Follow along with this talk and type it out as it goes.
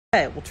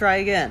Okay, we'll try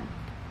again.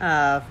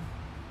 Uh,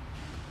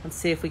 let's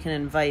see if we can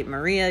invite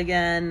Maria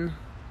again.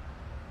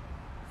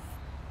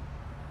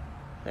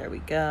 There we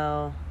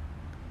go.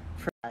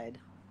 Fried.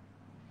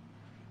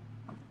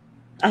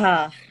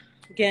 Uh,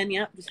 Again,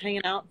 yep, just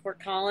hanging out in Fort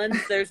Collins.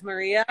 There's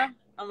Maria.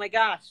 Oh my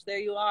gosh, there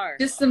you are.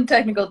 Just some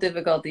technical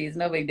difficulties,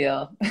 no big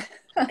deal.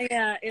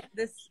 Yeah,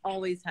 this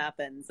always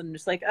happens. I'm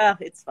just like, oh,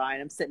 it's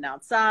fine. I'm sitting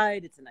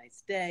outside. It's a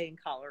nice day in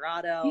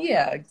Colorado.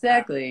 Yeah, Uh,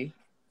 exactly.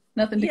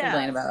 Nothing to yeah,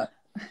 complain about.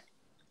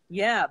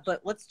 yeah,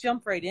 but let's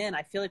jump right in.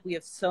 I feel like we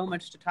have so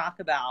much to talk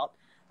about.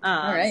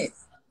 All Um, right.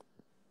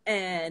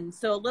 and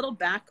so, a little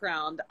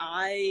background.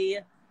 I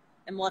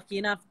am lucky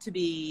enough to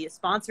be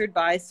sponsored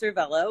by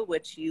Cervelo,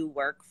 which you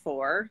work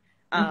for.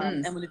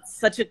 Mm-hmm. And it's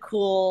such a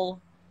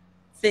cool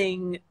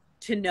thing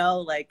to know,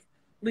 like,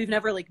 we've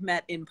never like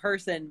met in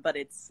person, but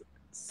it's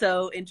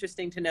so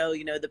interesting to know,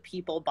 the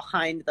people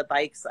behind the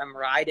bikes I'm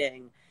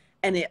riding.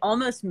 And it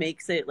almost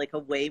makes it like a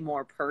way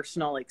more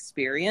personal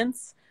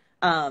experience.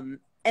 And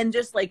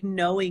just like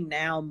knowing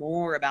now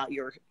more about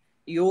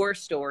your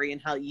story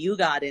and how you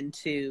got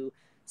into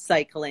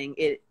cycling,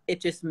 it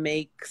just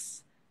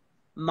makes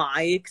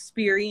my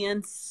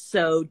experience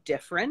so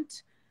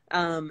different.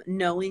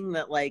 Knowing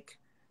that like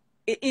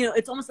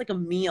it's almost like a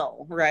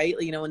meal, right?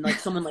 When like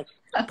someone like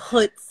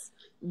puts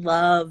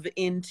love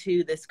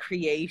into this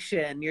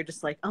creation, you're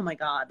just like, oh my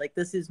God, like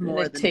this is And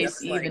more it than tastes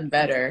just like, even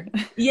better.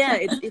 yeah,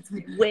 it's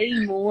way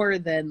more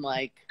than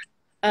like,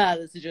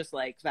 this is just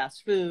like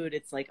fast food.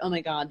 It's like, oh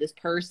my God, this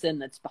person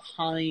that's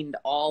behind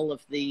all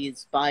of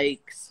these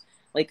bikes,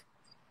 like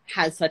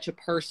has such a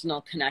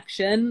personal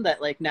connection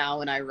that like now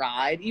when I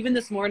ride, even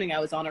this morning I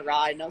was on a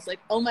ride and I was like,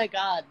 oh my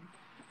God,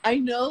 I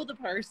know the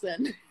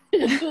person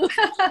who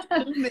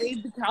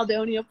made the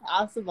Caledonia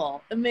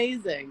possible.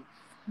 Amazing.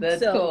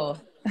 That's So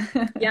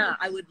cool. yeah,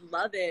 I would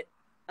love it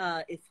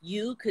if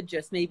you could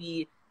just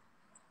maybe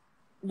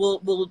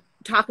we'll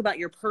talk about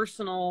your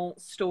personal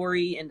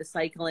story into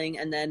cycling,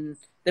 and then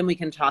we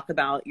can talk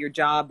about your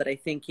job. But I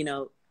think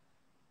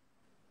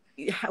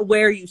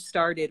where you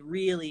started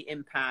really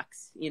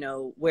impacts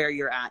where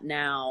you're at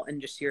now,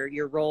 and just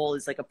your role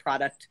as like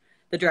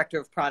the director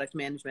of product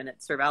management at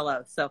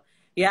Cervelo. So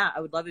yeah,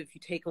 I would love it if you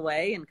take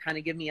away and kind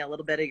of give me a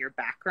little bit of your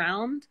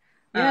background.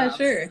 Yeah, um,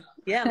 sure.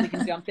 yeah, and we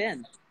can jump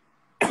in.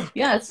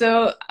 Yeah,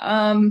 so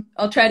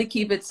I'll try to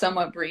keep it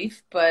somewhat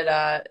brief, but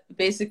Yeah,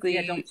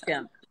 basically, don't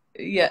skimp.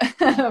 yeah,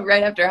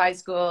 right after high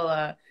school,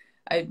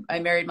 I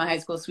married my high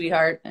school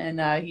sweetheart,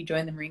 and he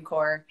joined the Marine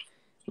Corps.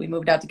 We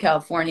moved out to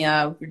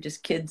California. We are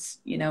just kids,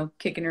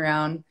 kicking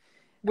around.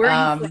 Where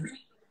are you from? Um,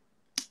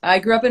 I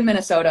grew up in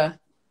Minnesota.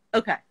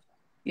 Okay.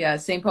 Yeah,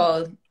 St.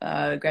 Paul,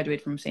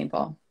 graduated from St.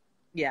 Paul.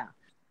 Yeah.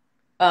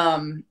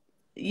 Um,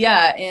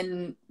 yeah,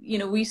 and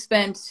we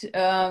spent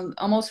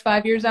almost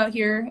 5 years out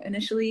here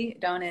initially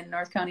down in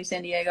North County,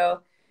 San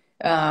Diego.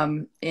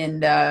 And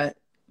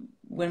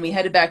when we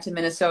headed back to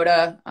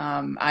Minnesota,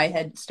 I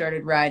had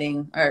started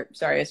riding, or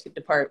sorry, I skipped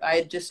a part. I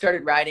had just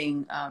started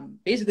riding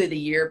basically the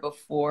year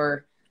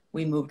before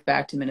we moved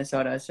back to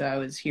Minnesota. So I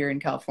was here in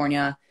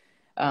California.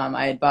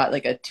 I had bought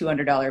like a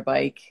 $200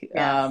 bike,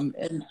 Yes.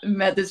 and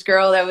met this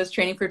girl that was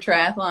training for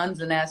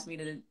triathlons and asked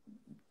me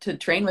to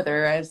train with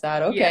her. I just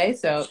thought, Yeah. okay,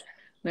 so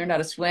learned how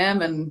to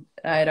swim, and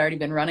I had already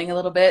been running a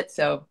little bit.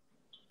 So,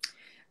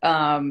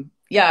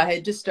 yeah, I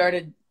had just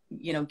started,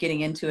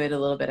 getting into it a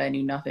little bit. I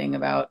knew nothing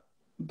about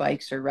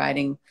bikes or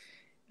riding.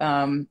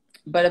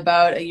 But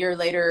about a year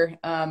later,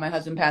 my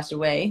husband passed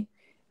away.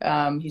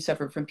 He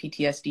suffered from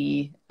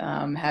PTSD,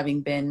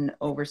 having been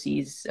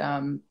overseas,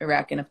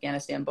 Iraq and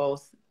Afghanistan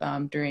both,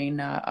 during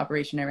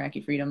Operation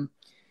Iraqi Freedom.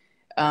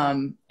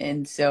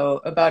 And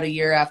so about a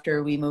year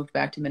after we moved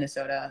back to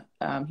Minnesota,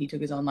 he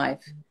took his own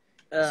life.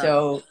 Oh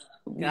So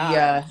we, God,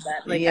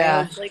 that like I yeah,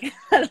 always like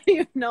I don't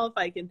even know if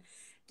I can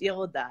deal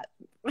with that.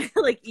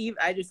 Like Eve,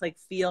 I just like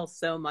feel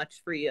so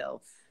much for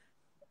you.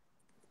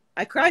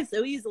 I cry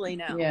so easily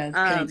now. yeah,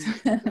 thanks.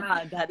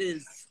 God,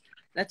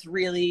 that's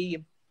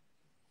really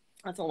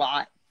that's a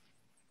lot.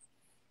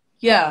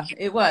 Yeah,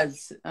 it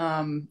was.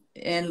 And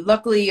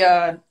luckily,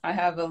 I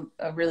have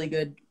a really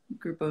good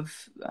group of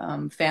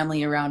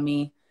family around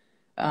me.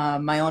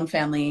 My own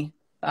family,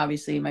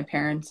 obviously, my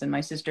parents and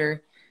my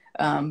sister,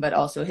 but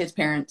also his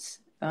parents,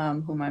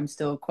 whom I'm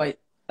still quite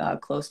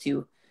close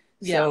to.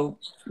 Yeah. So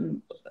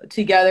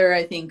together,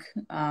 I think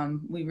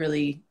we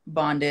really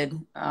bonded.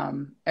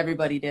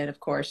 Everybody did, of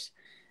course,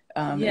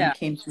 Yeah. and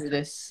came through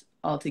this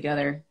all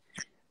together.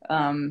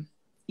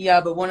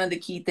 Yeah, but one of the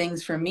key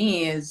things for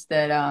me is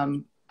that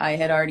I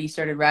had already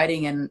started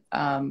riding, and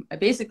I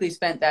basically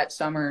spent that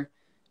summer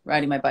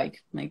riding my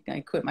bike. Like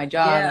I quit my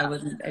job.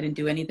 Yeah. I didn't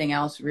do anything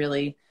else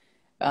really.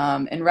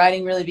 And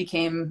riding really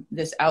became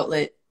this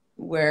outlet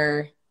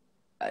where,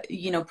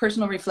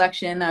 personal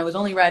reflection. I was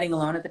only riding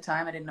alone at the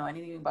time. I didn't know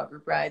anything about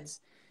group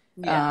rides.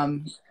 Yeah.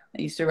 Um,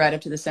 I used to ride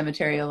up to the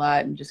cemetery a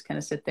lot and just kind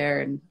of sit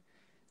there and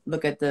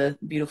look at the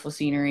beautiful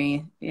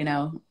scenery,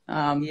 Yeah.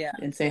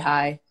 and say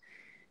hi.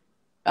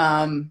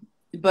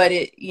 But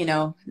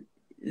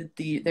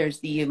there's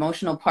the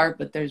emotional part,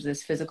 but there's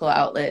this physical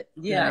outlet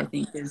that I Yeah.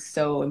 think is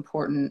so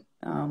important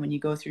when you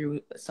go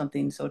through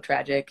something so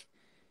tragic.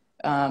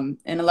 And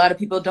a lot of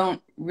people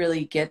don't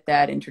really get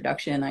that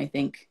introduction, I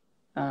think,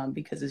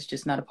 because it's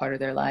just not a part of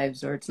their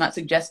lives, or it's not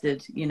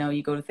suggested. You know,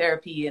 you go to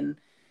therapy and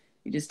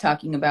you're just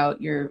talking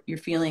about your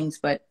feelings,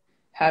 but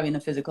having a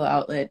physical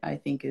outlet, I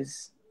think,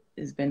 has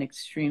been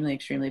extremely,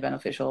 extremely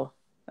beneficial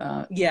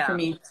for Yeah.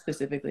 me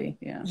specifically.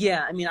 Yeah.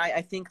 Yeah. I mean,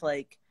 I think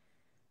like,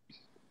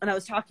 and I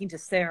was talking to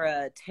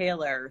Sarah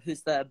Taylor,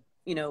 who's the,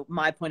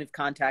 my point of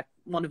contact,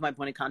 one of my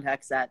point of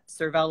contacts at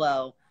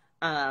Cervelo.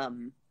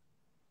 Um,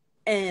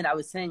 and I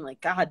was saying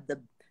like, God, the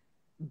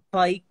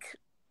bike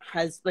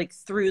has like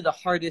through the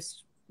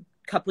hardest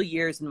couple of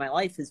years in my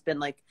life has been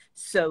like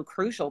so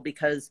crucial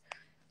because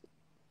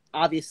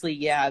obviously,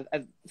 yeah,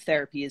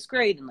 therapy is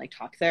great and like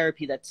talk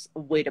therapy, that's a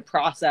way to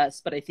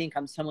process. But I think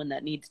I'm someone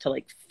that needs to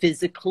like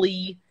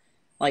physically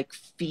like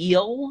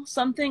feel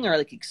something or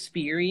like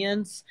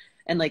experience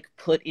and like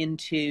put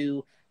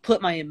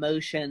my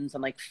emotions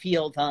and like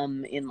feel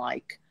them in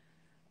like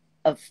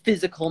a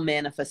physical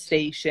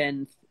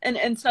manifestation. And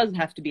it doesn't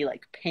have to be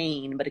like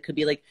pain, but it could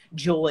be like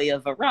joy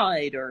of a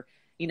ride or,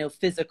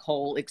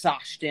 physical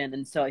exhaustion.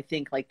 And so I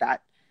think like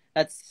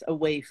that's a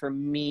way for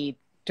me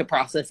to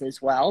process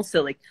as well.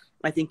 So like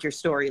I think your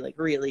story like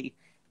really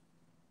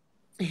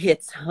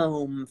hits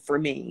home for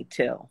me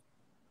too.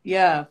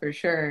 Yeah, for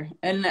sure.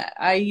 And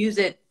I use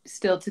it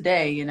still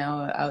today, you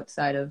know,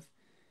 outside of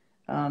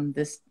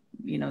this,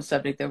 you know,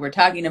 subject that we're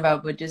talking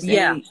about, but just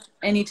Yeah.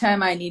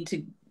 anytime I need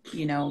to,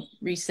 you know,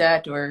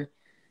 reset or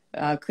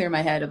clear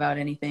my head about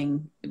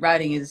anything,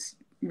 writing is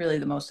really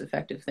the most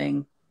effective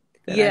thing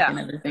that I Yeah. can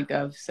ever think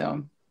of.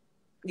 So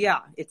Yeah.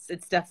 It's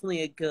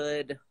definitely a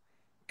good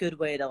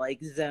way to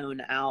like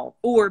zone out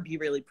or be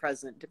really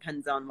present.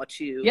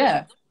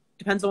 yeah,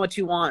 Depends on what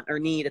you want or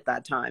need at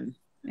that time.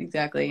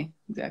 exactly.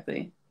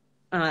 Exactly.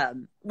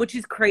 Which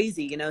is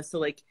crazy, so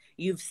like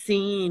you've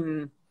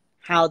seen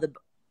how the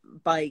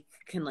bike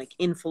can like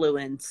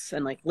influence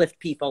and like lift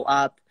people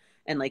up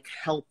and like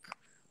help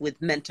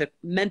with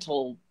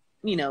mental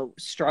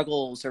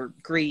struggles or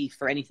grief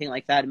or anything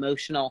like that,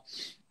 emotional.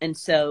 And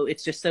so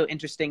it's just so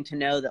interesting to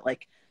know that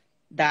like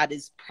that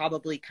is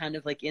probably kind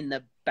of like in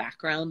the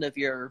background of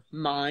your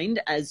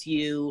mind as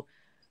you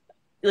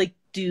like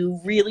do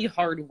really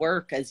hard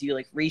work, as you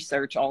like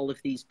research all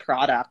of these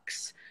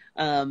products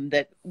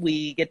that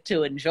we get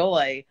to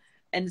enjoy.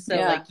 And so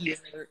Yeah. like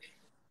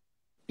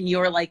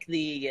you're like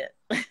the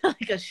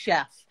like a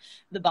chef,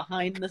 the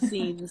behind the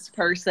scenes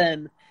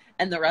person,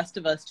 and the rest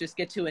of us just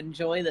get to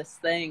enjoy this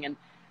thing. And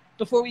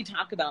before we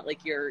talk about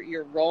like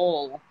your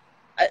role,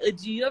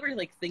 do you ever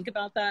like think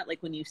about that,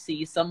 like when you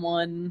see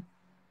someone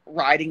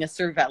riding a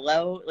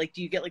Cervelo, like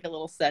do you get like a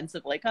little sense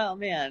of like, oh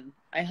man,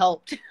 I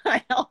helped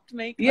I helped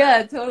make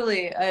Yeah, that?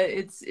 totally.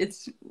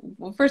 It's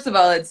well, first of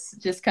all, it's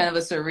just kind of a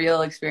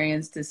surreal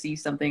experience to see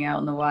something out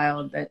in the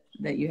wild that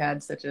you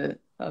had such a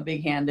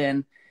big hand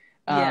in.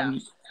 Yeah.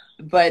 Um,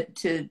 but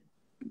to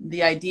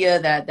the idea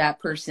that that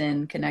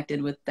person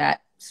connected with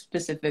that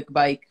specific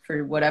bike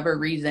for whatever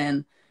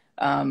reason,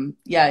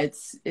 yeah,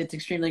 it's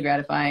extremely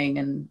gratifying,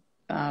 and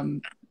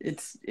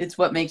it's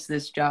what makes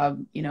this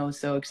job, you know,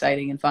 so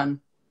exciting and fun.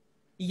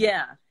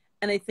 Yeah.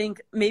 And I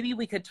think maybe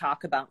we could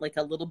talk about like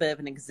a little bit of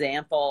an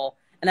example.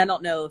 And I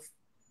don't know if,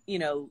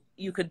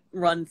 you could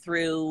run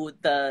through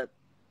a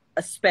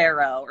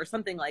Sparrow or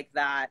something like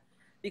that,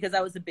 because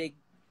that was a big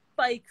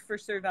bike for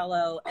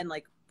Cervelo. And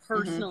like Hmm.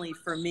 personally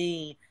for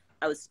me,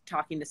 I was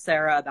talking to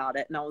Sarah about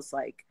it and I was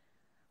like,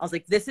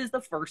 this is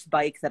the first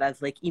bike that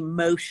I've like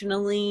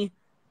emotionally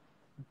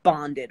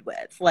bonded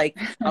with. Like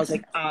I was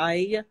like,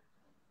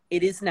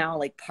 it is now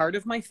like part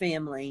of my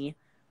family.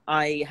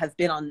 I have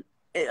been on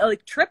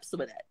like trips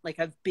with it. Like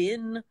I've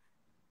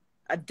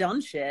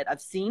done shit.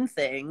 I've seen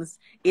things.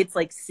 It's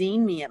like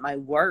seen me at my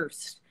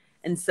worst.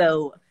 And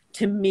so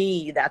to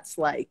me, that's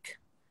like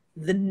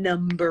the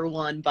number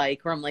one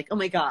bike where I'm like, oh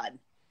my God,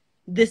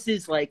 this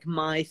is like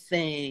my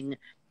thing.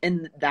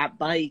 And that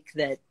bike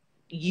that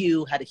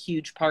you had a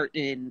huge part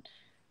in,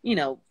 you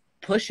know,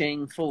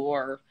 pushing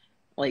for,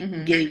 like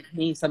Hmm. gave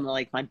me some of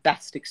like my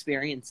best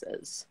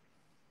experiences.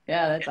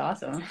 Yeah, that's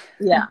awesome.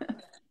 Yeah.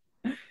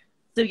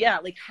 So yeah,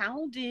 like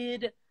how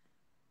did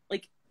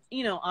like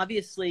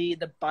obviously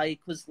the bike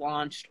was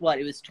launched, what,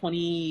 it was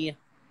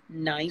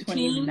 2019.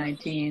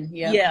 2019.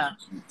 Yep. Yeah.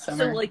 So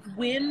Summer. like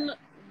when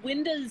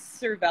does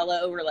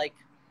Cervelo, or like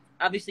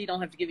obviously you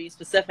don't have to give me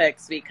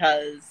specifics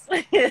because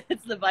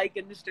it's the bike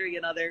industry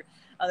and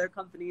other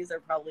companies are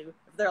probably, if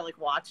they're like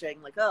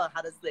watching like, oh,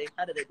 how do they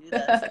do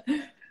this?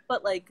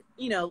 But like,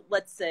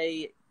 let's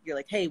say you're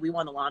like, hey, we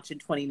want to launch in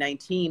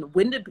 2019.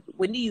 When do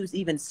you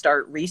even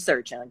start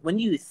researching? Like when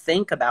do you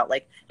think about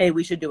like, hey,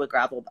 we should do a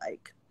gravel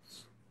bike?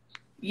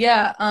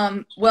 Yeah,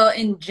 well,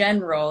 in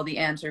general, the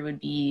answer would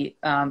be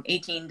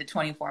 18 to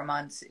 24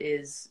 months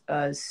is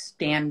a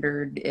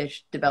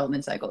standard-ish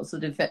development cycle. So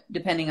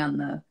depending on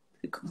the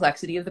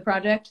complexity of the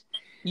project.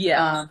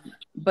 Yeah. Um,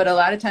 but a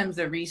lot of times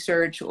the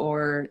research,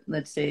 or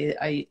let's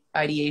say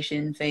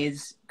ideation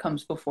phase,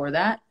 comes before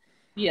that.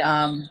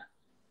 Yeah.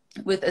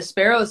 With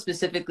Aspero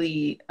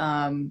specifically,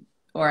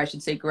 or I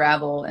should say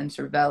gravel and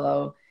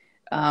Cervelo,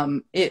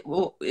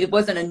 it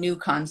wasn't a new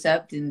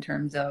concept in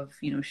terms of,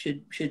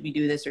 should we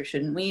do this or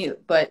shouldn't we?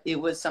 But it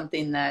was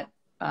something that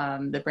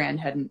the brand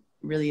hadn't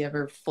really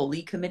ever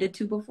fully committed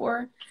to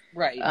before.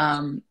 Right.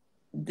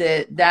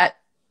 The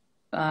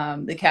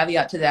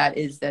caveat to that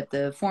is that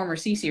the former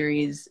C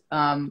series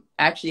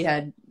actually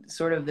had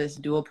sort of this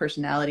dual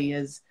personality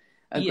as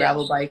a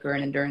gravel bike or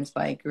an endurance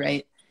bike,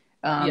 right?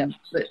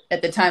 But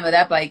at the time of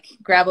that bike,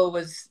 gravel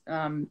was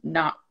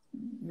not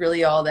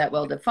really all that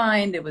well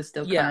defined. It was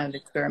still kind of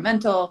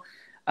experimental.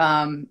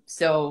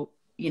 So,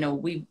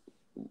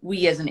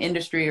 we as an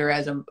industry or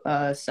as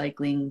a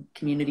cycling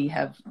community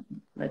have,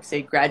 let's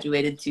say,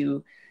 graduated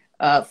to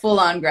full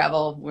on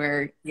gravel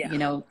where,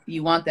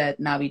 you want that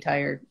knobby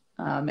tire.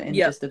 And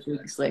just a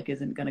big slick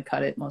isn't going to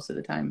cut it most of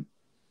the time.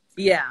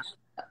 Yeah.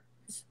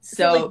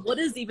 So like, what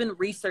does even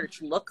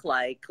research look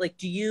like? Like,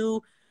 do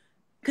you,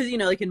 because,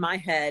 like in my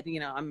head,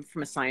 I'm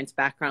from a science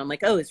background. I'm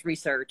like, oh, is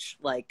research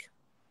like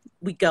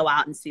we go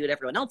out and see what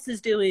everyone else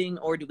is doing?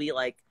 Or do we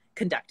like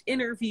conduct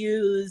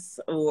interviews,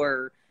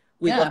 or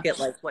we look at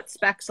like what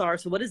specs are?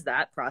 So what does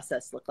that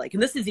process look like?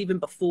 And this is even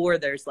before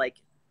there's like,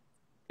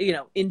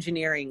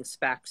 engineering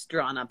specs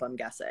drawn up, I'm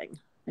guessing.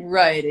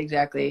 Right,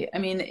 exactly. I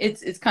mean,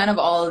 it's kind of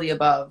all of the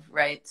above,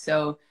 right?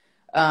 So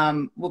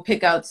we'll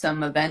pick out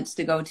some events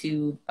to go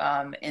to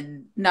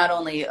and not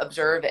only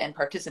observe and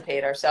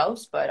participate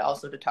ourselves, but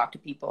also to talk to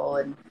people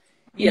and,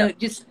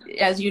 just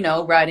as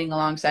riding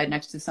alongside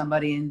next to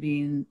somebody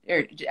and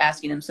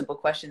asking them simple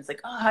questions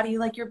like, oh, how do you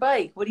like your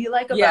bike? What do you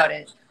like about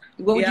it?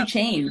 What would you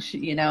change?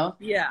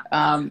 Yeah.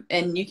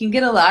 And you can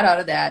get a lot out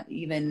of that,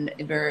 even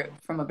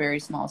from a very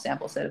small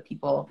sample set of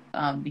people,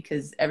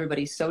 because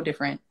everybody's so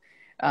different.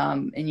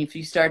 And if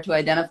you start to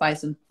identify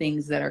some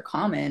things that are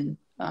common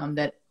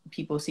that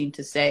people seem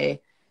to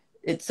say,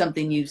 it's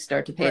something you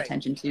start to pay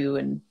attention to.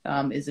 And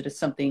is it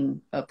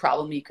a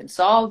problem you can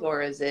solve,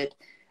 or is it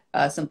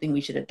something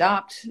we should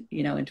adopt,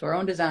 into our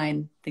own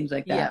design, things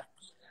like that.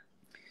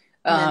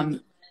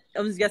 I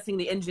was guessing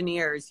the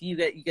engineers, you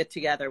get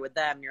together with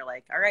them. You're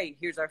like, all right,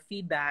 here's our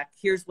feedback.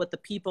 Here's what the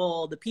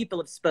people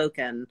have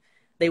spoken.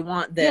 They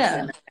want this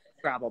in a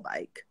gravel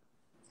bike.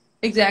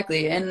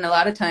 Exactly. And a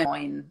lot of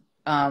time,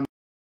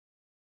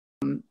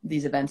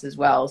 these events as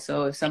well.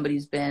 So if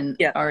somebody's been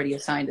already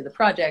assigned to the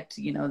project,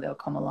 they'll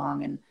come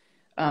along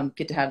and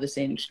get to have the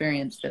same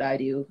experience that I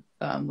do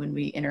when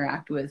we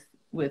interact with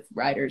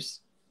riders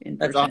in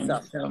person.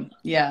 That's awesome. So,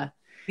 yeah.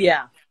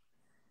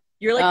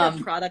 You're like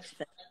the product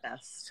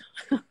therapist.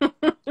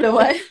 The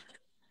what?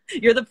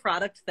 You're the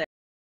product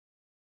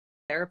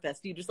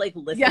therapist. You just like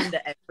listen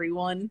to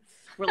everyone.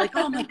 We're like,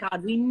 oh my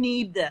God, we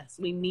need this.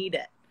 We need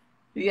it.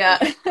 Yeah.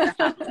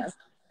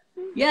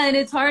 Yeah, and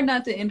it's hard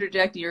not to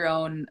interject your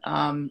own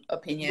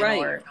opinion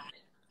or,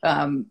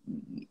 I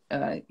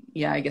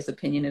guess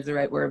opinion is the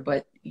right word.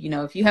 But,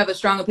 if you have a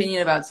strong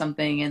opinion about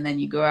something and then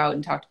you go out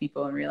and talk to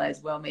people and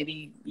realize, well,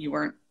 maybe you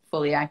weren't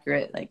fully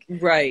accurate. Like, you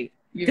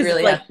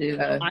really have to.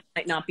 I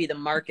might not be the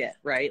market,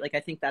 right? Like, I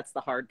think that's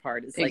the hard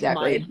part is like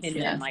exactly. my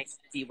opinion might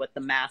be what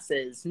the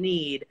masses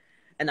need.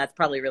 And that's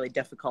probably really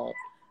difficult.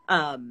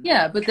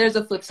 But there's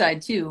a flip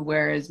side too,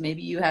 whereas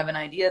maybe you have an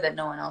idea that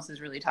no one else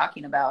is really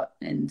talking about.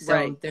 And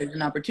so there's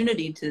an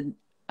opportunity to,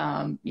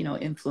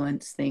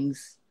 influence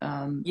things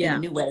in a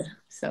new way.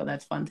 So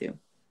that's fun too.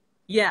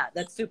 Yeah,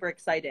 that's super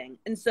exciting.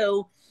 And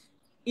so,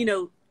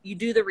 you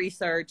do the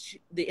research,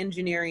 the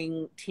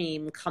engineering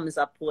team comes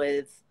up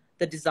with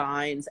the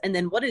designs, and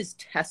then what does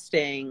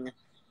testing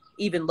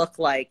even look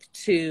like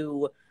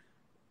to,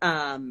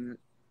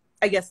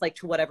 I guess, like,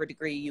 to whatever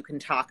degree you can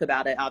talk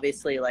about it,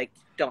 obviously, like,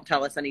 don't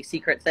tell us any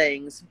secret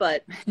things,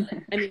 but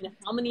I mean,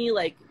 how many,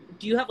 like,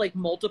 do you have like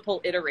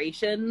multiple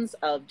iterations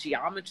of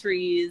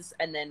geometries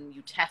and then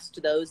you test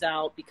those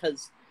out?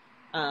 Because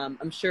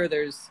I'm sure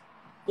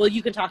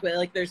you can talk about it,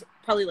 like, there's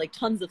probably like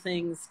tons of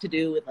things to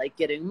do with like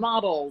getting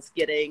models,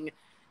 getting,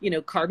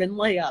 carbon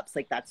layups,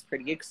 like that's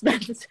pretty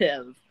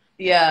expensive.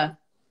 Yeah.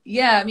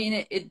 I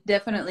mean, it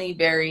definitely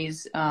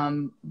varies,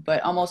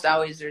 but almost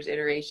always there's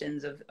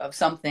iterations of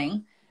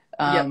something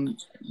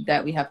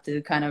that we have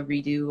to kind of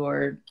redo,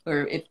 or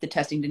if the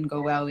testing didn't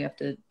go well, we have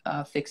to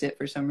fix it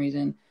for some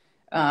reason.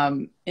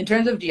 In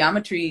terms of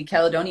geometry,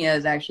 Caledonia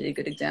is actually a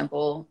good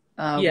example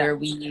where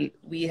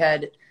we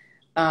had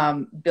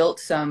built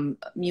some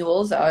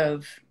mules out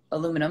of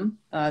aluminum,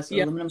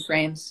 aluminum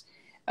frames,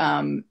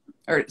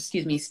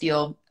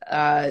 steel,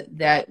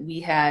 that we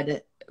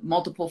had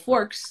multiple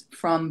forks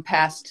from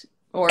past,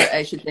 or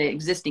I should say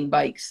existing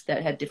bikes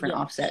that had different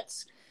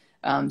offsets.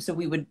 So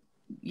we would,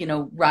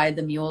 ride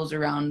the mules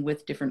around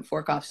with different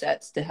fork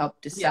offsets to help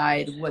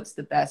decide what's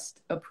the best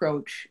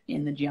approach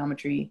in the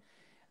geometry,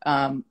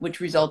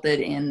 which resulted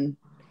in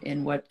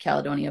what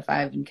Caledonia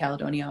 5 and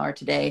Caledonia are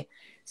today.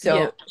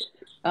 So,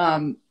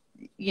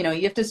 you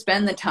have to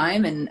spend the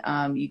time,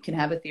 and you can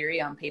have a theory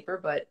on paper,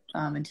 but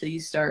until you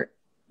start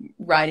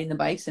riding the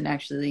bikes and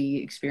actually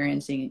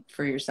experiencing it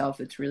for yourself,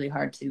 it's really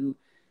hard to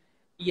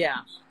Yeah.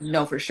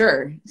 know for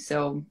sure.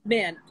 So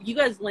Man, you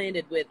guys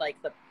landed with like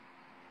the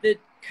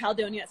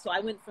Caledonia. So I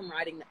went from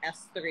riding the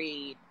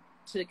S3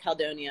 to the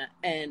Caledonia,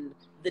 and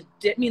I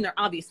mean, they're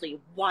obviously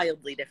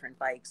wildly different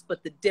bikes,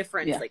 but the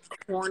difference, yeah. like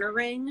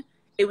cornering,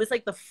 it was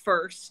like the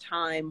first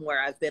time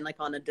where I've been like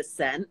on a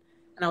descent,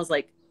 and I was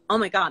like, oh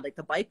my God, like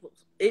the bike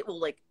will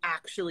like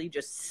actually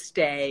just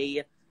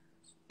stay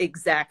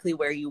exactly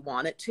where you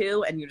want it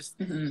to. And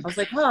Mm-hmm. I was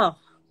like, oh,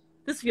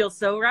 this feels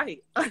so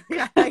right.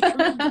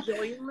 I'm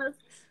enjoying this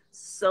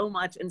so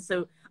much. And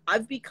so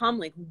I've become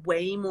like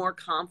way more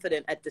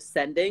confident at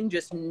descending,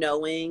 just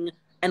knowing,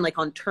 and like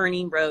on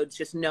turning roads,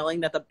 just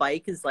knowing that the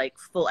bike is like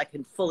full. I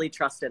can fully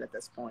trust it at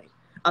this point.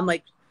 I'm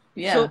like,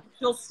 Yeah.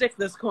 she'll stick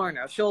this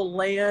corner. She'll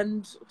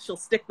land. She'll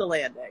stick the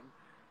landing.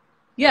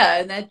 Yeah,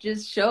 and that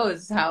just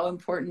shows how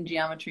important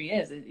geometry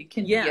is. It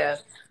can be Yeah. a,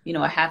 you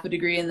know, a half a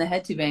degree in the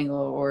head tube angle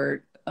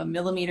or a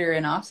millimeter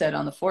in offset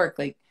on the fork.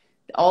 Like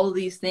all of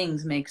these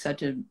things make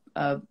such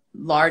a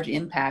large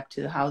impact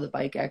to how the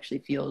bike actually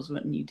feels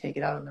when you take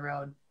it out on the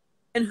road.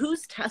 And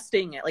who's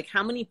testing it? Like,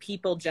 how many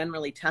people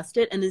generally test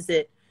it? And is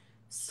it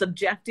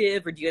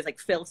subjective, or do you guys like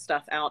fill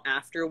stuff out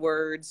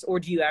afterwards? Or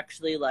do you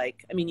actually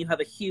like, I mean, you have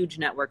a huge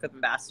network of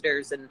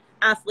ambassadors and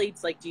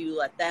athletes. Like, do you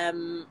let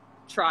them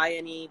try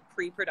any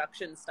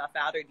pre-production stuff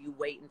out, or do you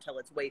wait until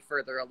it's way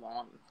further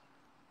along?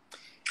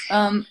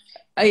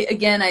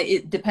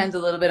 It depends a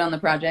little bit on the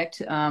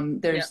project. Yeah.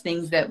 There's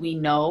things that we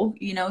know,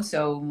 you know,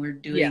 so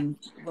Yeah.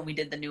 when we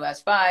did the new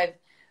S5,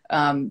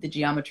 the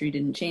geometry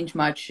didn't change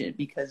much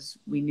because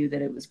we knew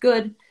that it was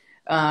good.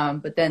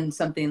 But then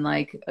something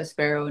like a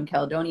Sparrow in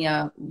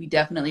Caledonia, we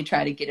definitely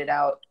try to get it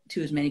out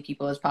to as many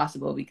people as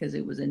possible because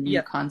it was a new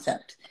Yeah.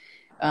 concept.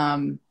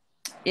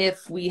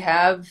 If we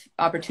have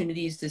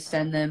opportunities to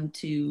send them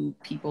to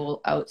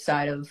people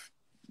outside of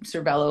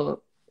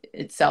Cervelo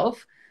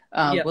itself,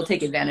 Yeah. we'll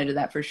take advantage of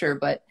that for sure.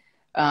 But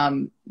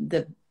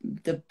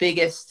the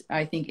biggest,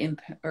 I think,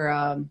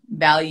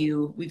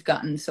 value we've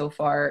gotten so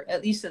far,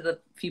 at least of the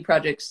few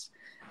projects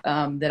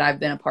that I've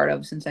been a part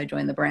of since I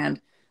joined the brand,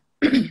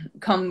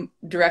 come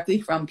directly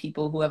from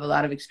people who have a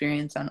lot of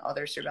experience on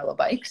other Cervelo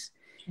bikes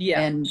Yeah.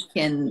 and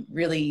can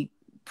really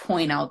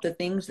point out the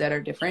things that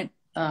are different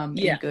in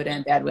Yeah. good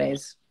and bad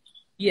ways.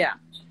 Yeah.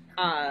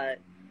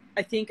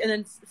 I think, and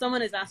then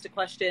someone has asked a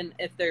question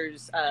if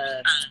there's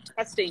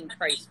testing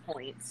price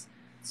points.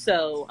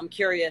 So I'm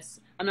curious.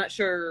 I'm not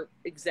sure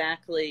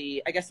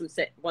exactly. I guess I'm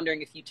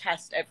wondering if do you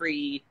test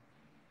every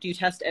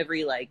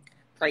like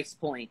price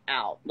point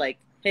out? Like,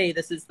 hey,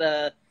 this is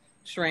the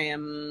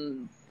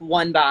SRAM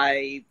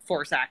 1x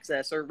force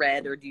axis or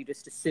red, or do you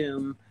just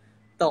assume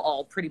they'll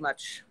all pretty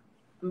much?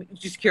 I'm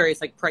just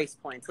curious, like price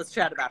points. Let's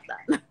chat about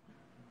that.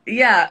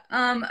 Yeah,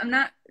 I'm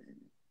not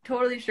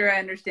totally sure I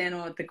understand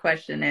what the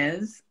question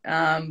is,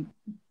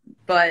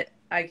 but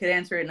I could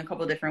answer it in a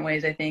couple different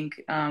ways. I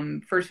think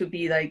first would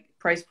be like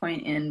price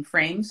point in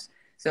frames.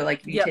 So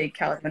like if you Yep. take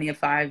Caledonia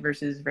 5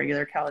 versus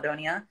regular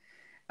Caledonia,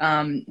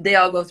 they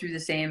all go through the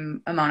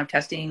same amount of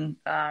testing,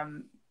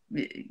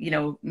 you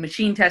know,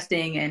 machine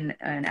testing and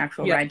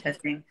actual Yep. ride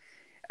testing.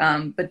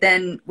 But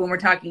then when we're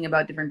talking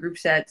about different group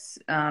sets,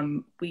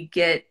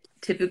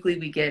 typically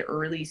we get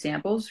early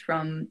samples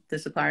from the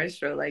suppliers,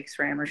 so like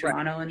SRAM or Right.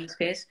 Shimano in this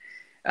case.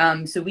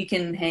 So we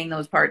can hang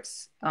those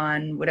parts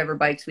on whatever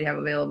bikes we have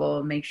available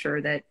and make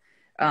sure that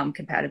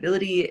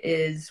compatibility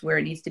is where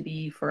it needs to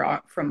be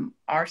from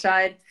our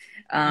side,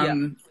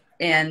 Yep.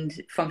 and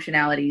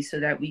functionality so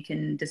that we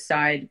can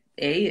decide,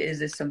 A, is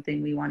this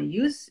something we want to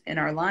use in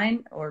our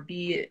line, or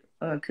B,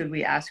 could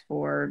we ask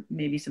for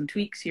maybe some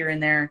tweaks here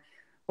and there,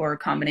 or a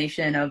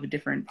combination of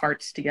different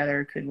parts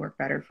together could work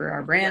better for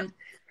our brand.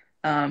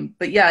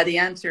 But yeah, the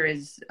answer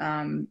is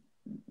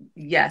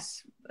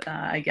yes.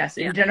 I guess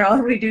in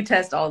general, we do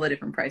test all the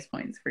different price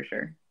points for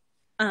sure.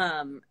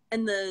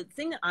 And the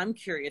thing that I'm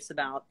curious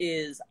about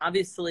is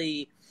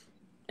obviously,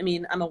 I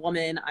mean, I'm a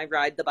woman, I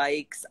ride the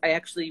bikes. I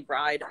actually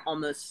ride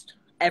almost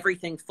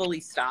everything fully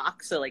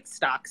stock. So like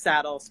stock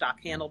saddle, stock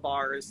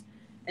handlebars.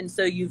 And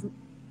so you've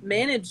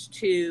managed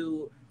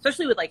to,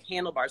 especially with like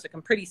handlebars, like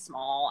I'm pretty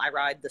small. I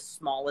ride the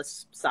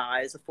smallest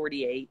size of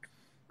 48,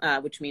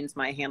 which means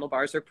my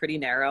handlebars are pretty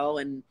narrow.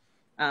 And,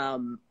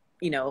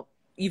 you know,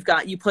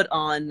 you put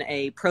on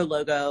a Pro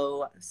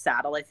Logo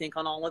saddle, I think,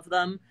 on all of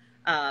them.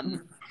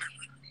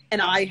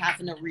 And I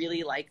happen to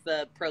really like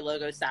the Pro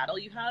Logo saddle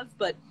you have,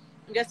 but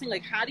I'm guessing,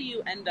 like, how do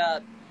you end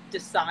up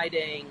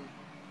deciding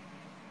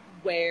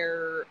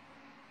where,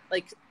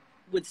 like,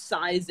 with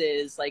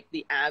sizes, like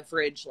the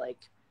average, like,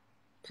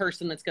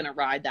 person that's going to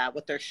ride that,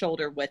 what their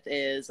shoulder width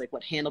is, like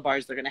what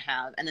handlebars they're going to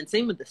have. And then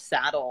same with the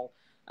saddle.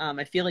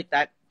 I feel like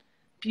that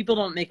people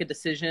don't make a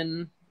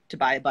decision to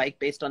buy a bike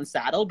based on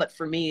saddle, but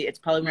for me, it's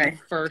probably one of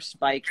the first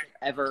bikes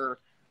ever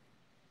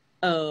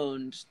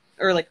owned,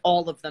 or like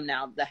all of them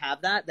now that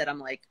have that I'm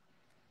like,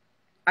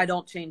 I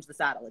don't change the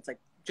saddle. It's like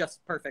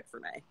just perfect for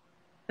me.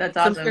 That's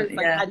awesome. So curious,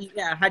 like,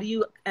 how do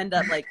you end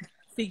up like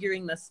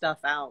figuring this stuff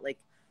out? Like,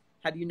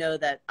 how do you know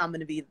that I'm going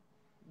to be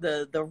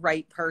the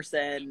right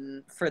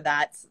person for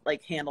that,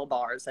 like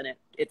handlebars, and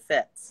it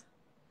fits?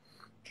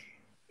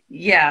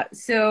 Yeah.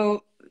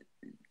 So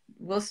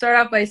we'll start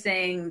off by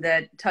saying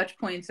that touch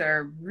points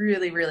are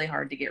really, really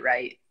hard to get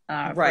right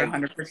for Right.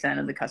 100%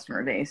 of the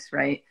customer base,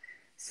 right?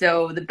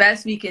 So the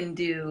best we can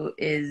do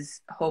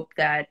is hope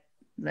that,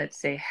 let's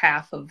say,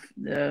 half of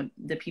the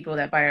people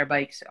that buy our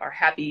bikes are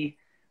happy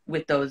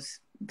with those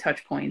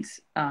touch points,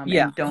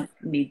 Yeah. and don't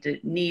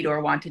need or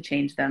want to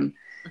change them.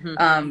 Hmm.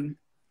 Um,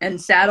 and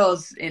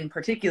saddles in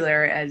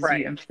particular, as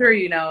Right. I'm sure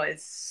you know,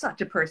 is such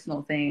a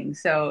personal thing.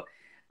 So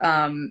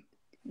um,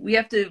 we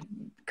have to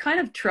kind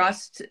of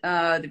trust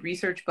the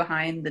research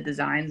behind the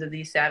designs of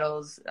these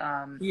saddles,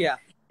 Yeah.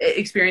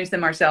 experience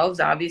them ourselves.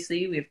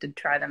 Obviously, we have to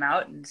try them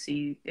out and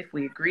see if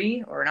we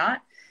agree or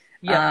not.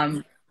 Yep.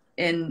 Um,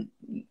 and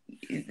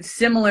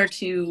similar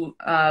to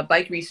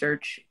bike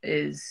research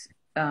is,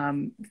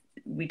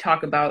 we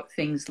talk about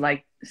things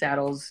like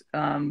saddles,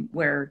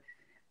 where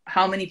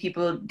how many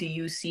people do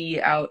you see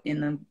out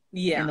in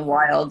Yeah. the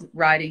wild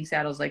riding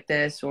saddles like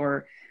this,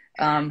 or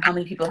how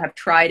many people have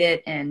tried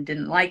it and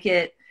didn't like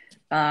it,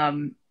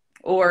 um,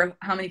 or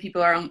how many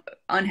people are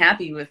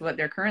unhappy with what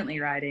they're currently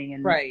riding,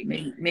 and Right.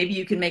 maybe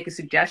you can make a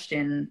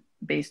suggestion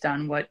based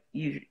on what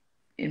you,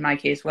 in my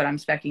case, what I'm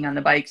speccing on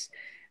the bikes,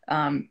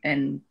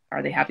 and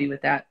are they happy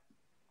with that?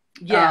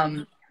 Yeah.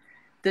 um,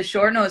 the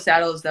short nose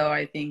saddles, though,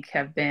 I think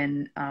have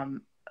been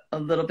a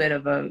little bit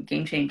of a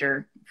game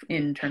changer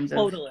in terms of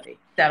Totally.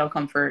 saddle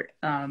comfort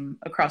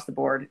across the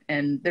board.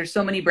 And there's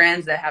so many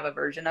brands that have a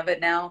version of it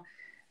now.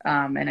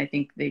 And I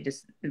think they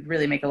just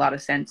really make a lot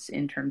of sense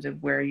in terms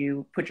of where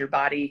you put your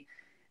body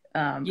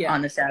Yeah.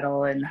 on the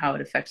saddle and how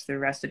it affects the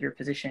rest of your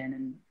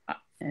position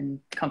and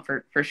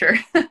comfort for sure.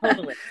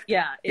 Totally.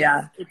 Yeah.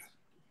 Yeah. It's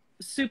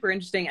super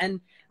interesting. And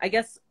I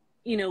guess,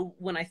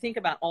 when I think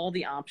about all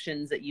the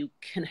options that you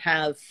can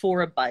have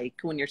for a bike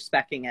when you're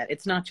speccing it,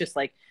 it's not just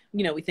like,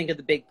 we think of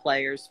the big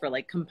players for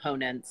like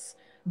components,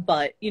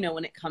 but,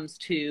 when it comes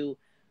to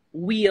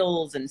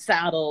wheels and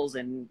saddles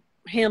and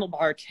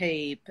handlebar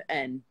tape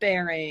and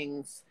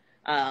bearings,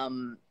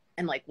 and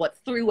like what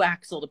through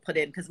axle to put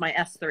in, because my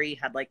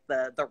S3 had like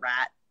the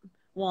rat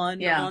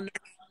one Yeah. on there.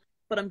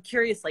 But I'm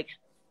curious, like,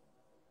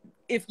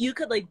 if you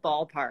could like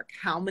ballpark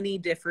how many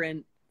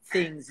different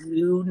things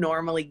you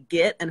normally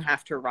get and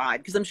have to ride,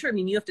 because I'm sure,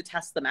 you have to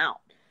test them out.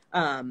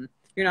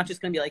 You're not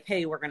just going to be like,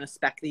 hey, we're going to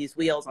spec these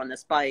wheels on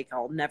this bike,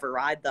 I'll never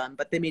ride them,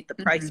 but they meet the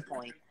price Mm-hmm.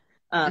 point.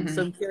 Mm-hmm.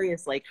 So I'm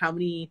curious, like, how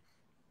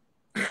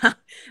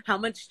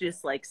much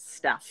just like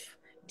stuff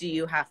do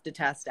you have to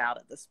test out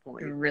at this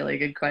point? Really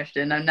good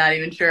question. I'm not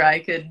even sure I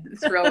could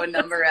throw a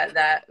number at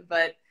that,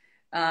 but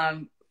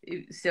um,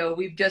 so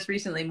we've just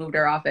recently moved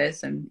our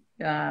office, and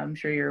I'm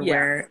sure you're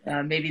Yeah.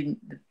 aware. Maybe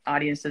the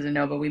audience doesn't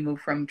know, but we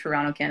moved from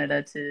Toronto,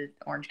 Canada, to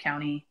Orange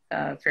County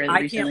fairly I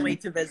can't recently.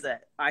 wait to visit.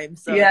 I'm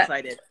so Yeah,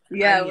 excited. I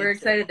yeah, we're need to.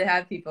 excited to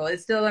have people.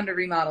 It's still under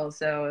remodel,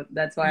 so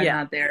that's why I'm Yeah.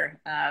 not there,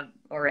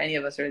 or any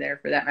of us are there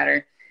for that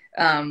matter.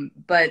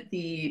 But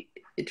the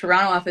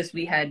Toronto office,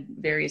 we had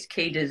various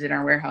cages in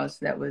our warehouse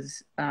that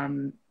was,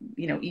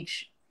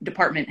 each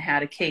department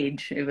had a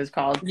cage, it was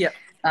called. Yep.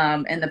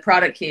 And the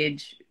product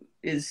cage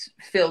is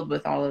filled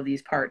with all of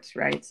these parts,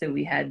 right? So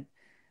we had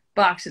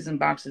boxes and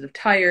boxes of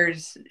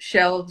tires,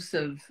 shelves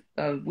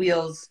of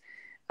wheels,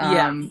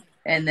 Yeah.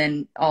 and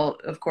then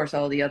of course,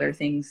 all the other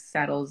things,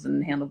 saddles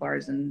and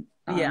handlebars and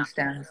Yeah.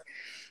 stems.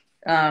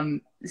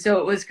 So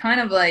it was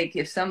kind of like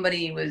if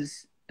somebody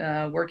was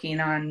working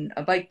on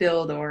a bike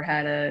build, or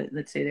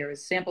let's say there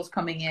was samples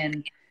coming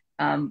in,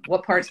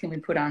 what parts can we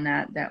put on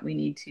that we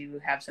need to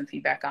have some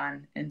feedback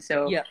on? And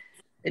so Yeah.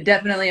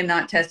 definitely I'm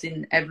not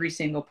testing every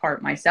single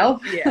part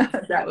myself. Yeah.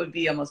 That would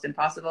be almost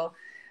impossible.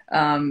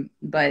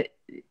 But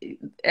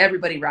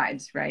everybody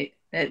rides, right?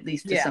 At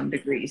least to Yeah. some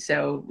degree.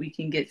 So we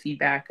can get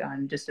feedback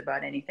on just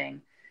about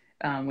anything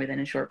within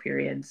a short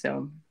period.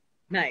 So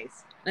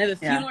Nice. I have a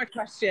few yeah. more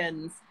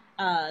questions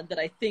that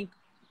I think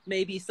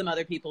maybe some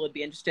other people would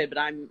be interested, but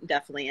I'm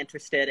definitely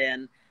interested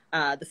in.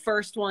 The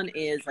first one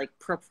is like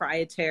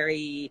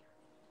proprietary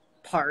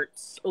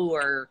parts,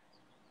 or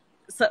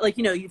so, like,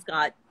 you've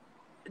got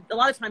a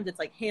lot of times it's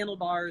like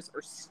handlebars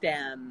or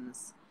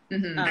stems,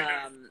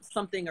 Mm-hmm.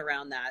 something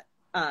around that,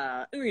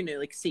 or,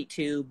 like seat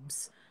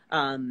tubes,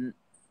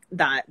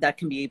 that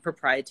can be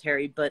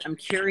proprietary. But I'm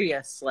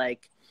curious,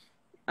 like,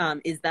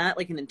 is that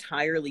like an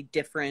entirely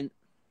different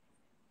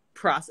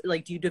process?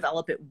 Like, do you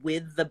develop it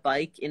with the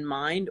bike in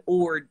mind,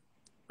 or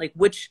like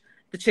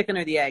the chicken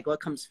or the egg, what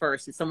comes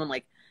first? Is someone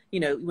like,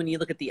 when you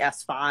look at the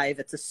S5,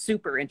 it's a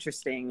super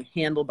interesting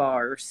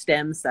handlebar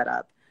stem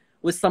setup.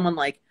 Was someone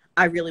like,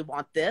 I really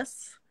want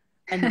this,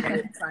 and then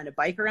they design a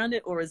bike around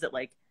it? Or is it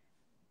like,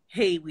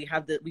 hey, we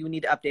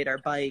need to update our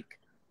bike,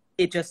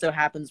 it just so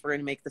happens we're going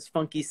to make this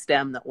funky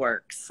stem that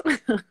works?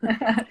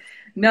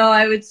 No,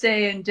 I would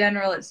say in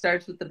general, it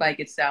starts with the bike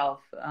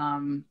itself.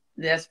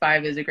 The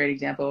S5 is a great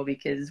example,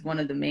 because one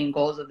of the main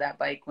goals of that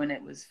bike when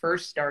it was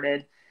first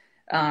started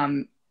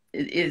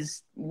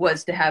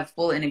was to have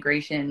full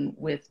integration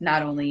with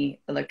not only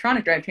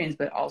electronic drivetrains,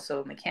 but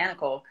also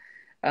mechanical.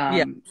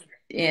 Yeah.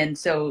 And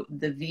so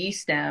the V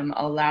stem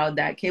allowed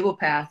that cable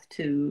path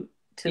to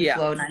to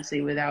flow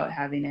nicely without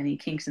having any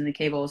kinks in the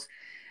cables.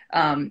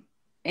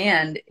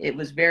 And it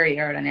was very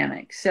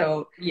aerodynamic.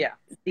 So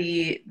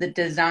the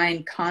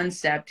design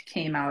concept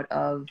came out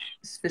of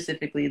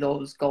specifically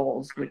those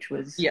goals, which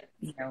was, you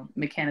know,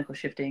 mechanical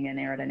shifting and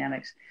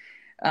aerodynamics.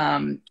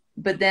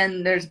 But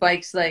then there's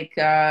bikes like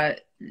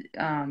S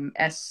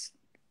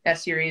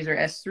series or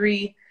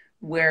S3,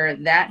 where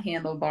that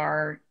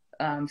handlebar,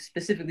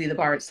 specifically the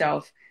bar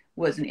itself,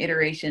 was an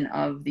iteration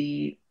of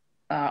the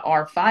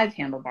R5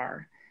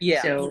 handlebar.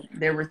 So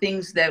there were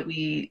things that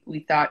we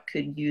thought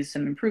could use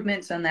some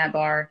improvements on that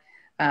bar.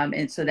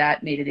 And so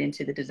that made it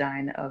into the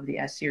design of the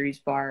S series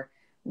bar,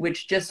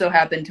 which just so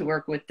happened to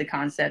work with the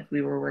concept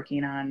we were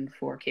working on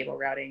for cable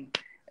routing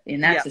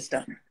in that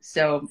system.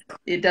 So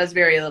it does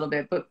vary a little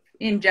bit, but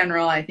in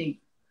general, I think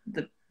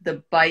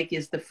the bike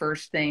is the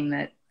first thing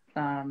that,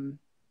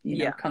 you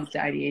know, comes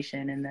to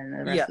ideation, and then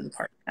the rest of the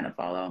parts kind of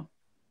follow.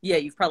 Yeah.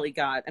 You've probably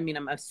got, I mean,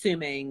 I'm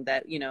assuming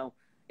that, you know,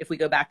 if we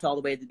go back to all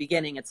the way at the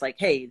beginning, it's like,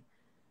 hey,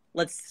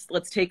 let's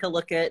take a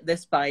look at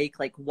this bike.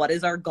 Like, what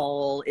is our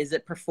goal? Is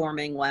it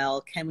performing well?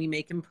 Can we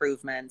make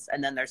improvements?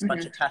 And then there's a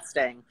bunch of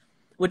testing,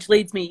 which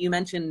leads me, you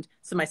mentioned,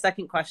 so my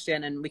second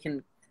question, and we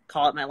can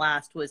call it my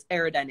last, was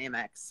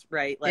aerodynamics,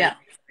 right? Like,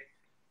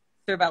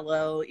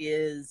 Cervelo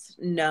is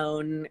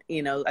known,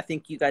 you know, I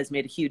think you guys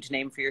made a huge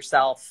name for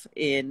yourself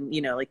in,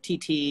 you know, like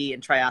TT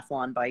and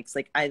triathlon bikes.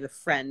 Like, I have a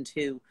friend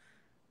who,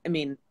 I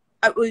mean,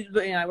 I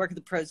work at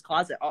the Pros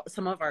Closet.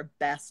 Some of our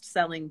best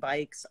selling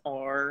bikes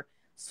are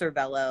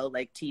Cervelo,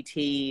 like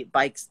TT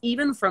bikes,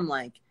 even from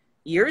like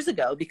years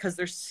ago, because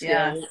they're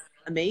still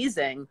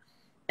amazing.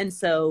 And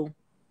so,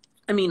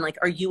 I mean, like,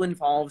 are you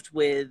involved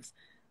with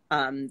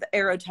the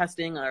aero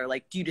testing, or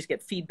like, do you just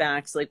get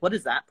feedbacks? Like, what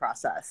does that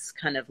process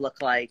kind of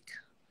look like?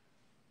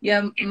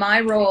 Yeah,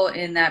 my role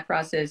in that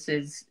process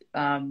is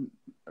a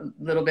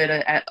little bit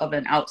of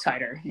an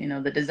outsider. You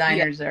know, the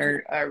designers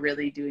are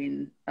really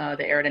doing the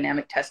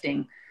aerodynamic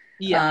testing.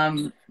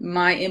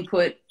 My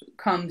input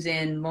comes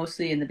in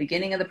mostly in the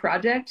beginning of the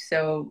project.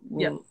 So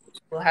we'll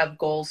have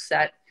goals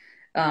set.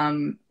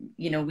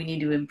 You know, we need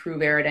to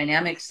improve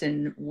aerodynamics,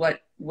 and what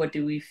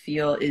do we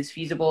feel is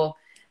feasible?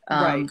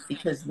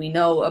 Because we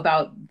know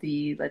about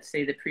the, let's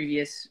say, the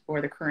previous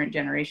or the current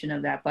generation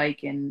of that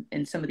bike, and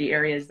some of the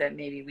areas that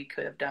maybe we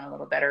could have done a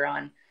little better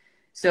on.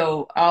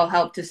 So I'll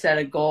help to set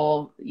a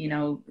goal, you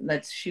know,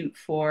 let's shoot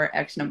for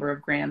X number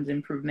of grams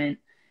improvement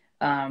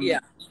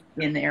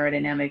in the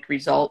aerodynamic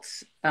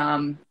results.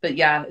 But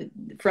yeah,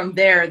 from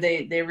there,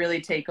 they really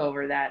take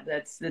over that.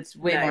 That's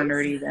way more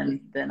nerdy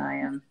than I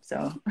am.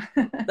 So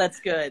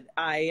that's good.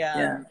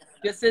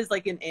 Just as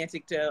like an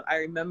anecdote, I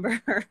remember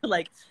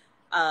like,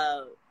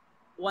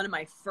 one of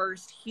my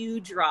first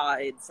huge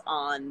rides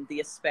on the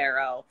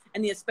Aspero,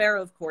 and the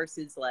Aspero, of course,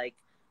 is like,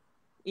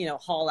 you know,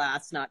 haul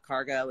ass, not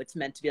cargo. It's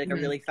meant to be like a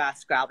really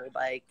fast gravel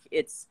bike.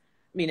 It's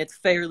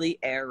fairly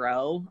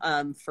aero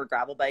for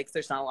gravel bikes.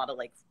 There's not a lot of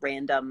like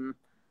random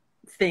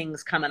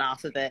things coming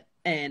off of it.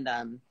 And,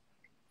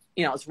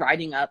 you know, I was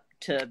riding up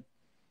to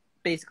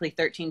basically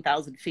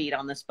 13,000 feet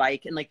on this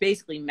bike, and like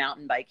basically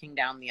mountain biking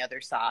down the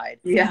other side.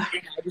 And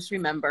I just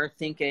remember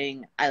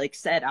thinking, I like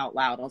said out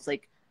loud, I was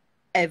like,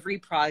 every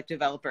product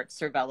developer at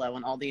Cervelo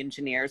and all the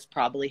engineers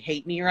probably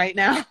hate me right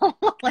now. I'm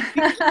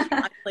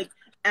like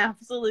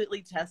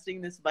absolutely testing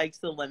this bike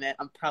to the limit.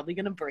 I'm probably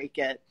going to break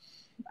it.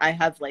 I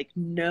have like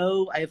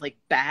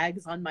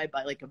bags on my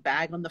bike, like a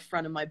bag on the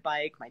front of my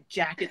bike. My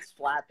jacket's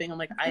flapping. I'm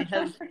like, I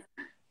have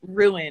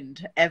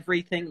ruined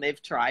everything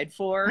they've tried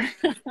for.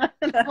 Like,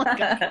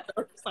 I'm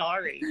so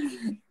sorry.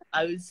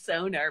 I was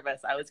so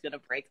nervous I was going to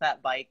break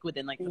that bike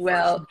within like the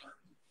first.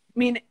 I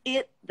mean,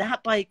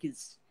 that bike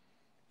is,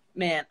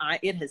 man,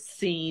 it has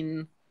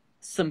seen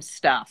some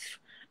stuff,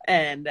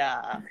 and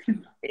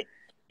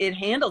it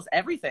handles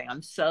everything.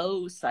 I'm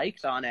so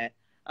psyched on it,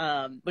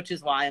 which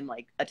is why I'm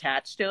like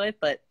attached to it.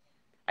 But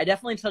I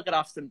definitely took it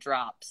off some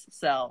drops.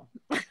 So,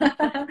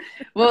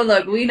 well,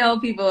 look, we know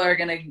people are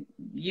going to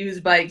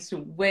use bikes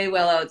way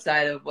well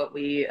outside of what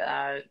we,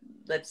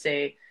 let's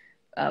say,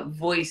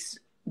 voice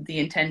the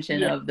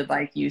intention of the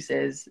bike use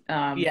is.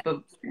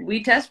 But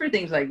we test for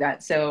things like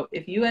that. So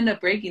if you end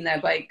up breaking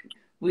that bike,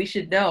 we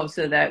should know,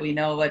 so that we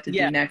know what to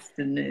do next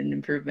in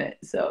improvement.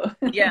 So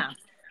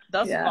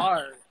thus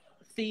far,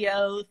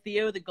 Theo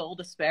the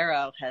Gold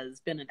Sparrow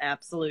has been an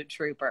absolute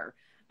trooper.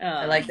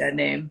 I like that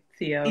name,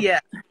 Theo.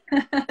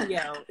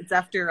 It's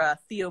after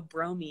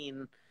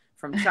theobromine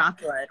from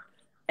chocolate,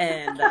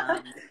 and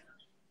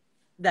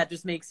that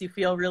just makes you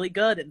feel really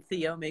good, and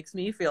Theo makes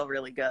me feel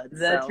really good.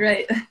 That's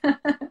right.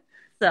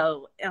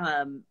 So,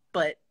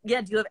 but yeah,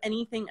 do you have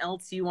anything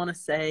else you want to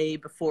say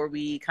before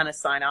we kind of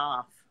sign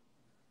off?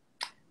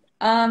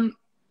 I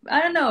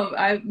don't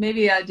know.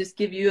 Maybe I'll just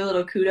give you a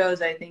little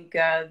kudos. I think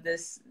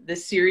this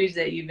series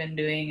that you've been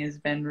doing has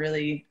been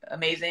really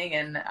amazing,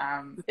 and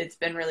it's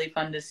been really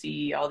fun to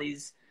see all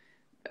these,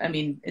 I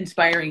mean,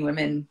 inspiring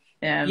women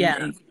and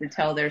to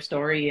tell their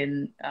story,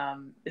 and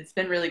it's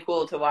been really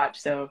cool to watch.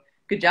 So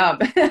good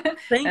job. Thank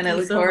and you I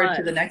look so forward much.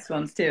 to the next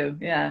ones too.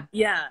 Yeah.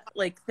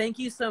 Like, thank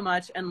you so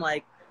much, and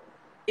like,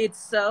 it's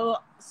so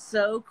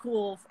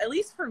cool, at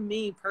least for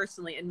me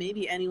personally, and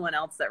maybe anyone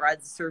else that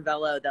rides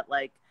Cervelo, that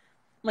like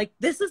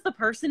this is the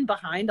person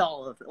behind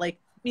all of it. Like,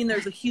 I mean,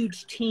 there's a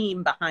huge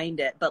team behind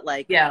it, but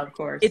like Yeah, of it's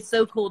course.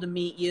 so cool to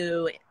meet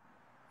you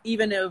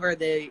even over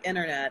the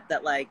internet,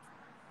 that like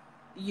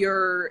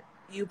you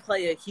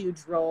play a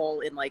huge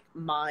role in like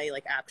my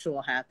like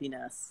actual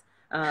happiness.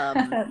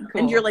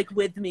 And you're Cool. like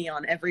with me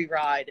on every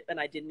ride and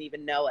I didn't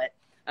even know it.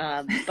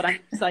 But I'm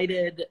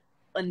excited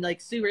and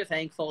like super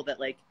thankful that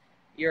like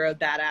you're a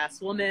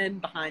badass woman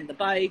behind the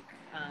bike.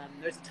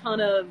 There's a ton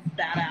of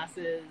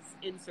badasses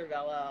in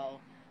Cervelo.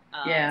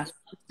 Yeah.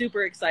 I'm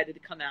super excited to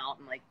come out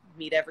and like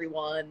meet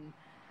everyone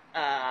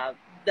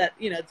that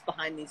it's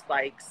behind these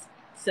bikes.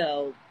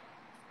 So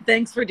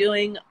thanks for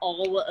doing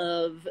all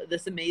of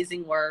this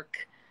amazing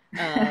work.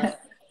 Uh,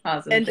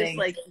 Awesome. and just Thanks.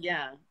 like,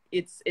 yeah,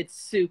 it's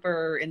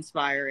super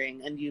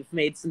inspiring, and you've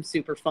made some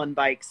super fun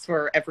bikes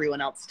for everyone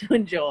else to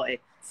enjoy.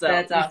 So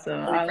That's you should be awesome.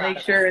 really I'll proud make of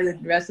that. sure the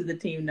rest of the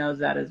team knows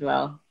that as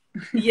well.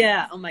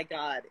 Yeah. Oh my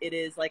God. It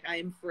is like I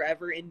am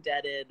forever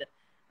indebted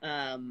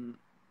um,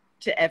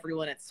 to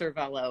everyone at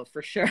Cervelo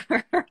for sure.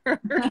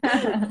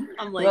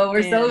 I'm like, Well,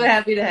 we're so man,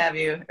 happy to have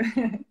you.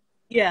 Of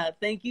yeah,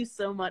 thank you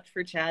so much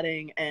for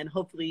chatting, and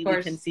hopefully we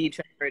can course. see each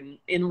other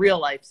in real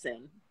life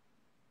soon.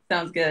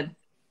 Sounds good.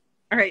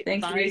 All right.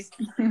 Thanks, Bye. Reese.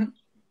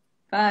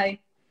 Bye.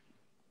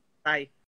 Bye.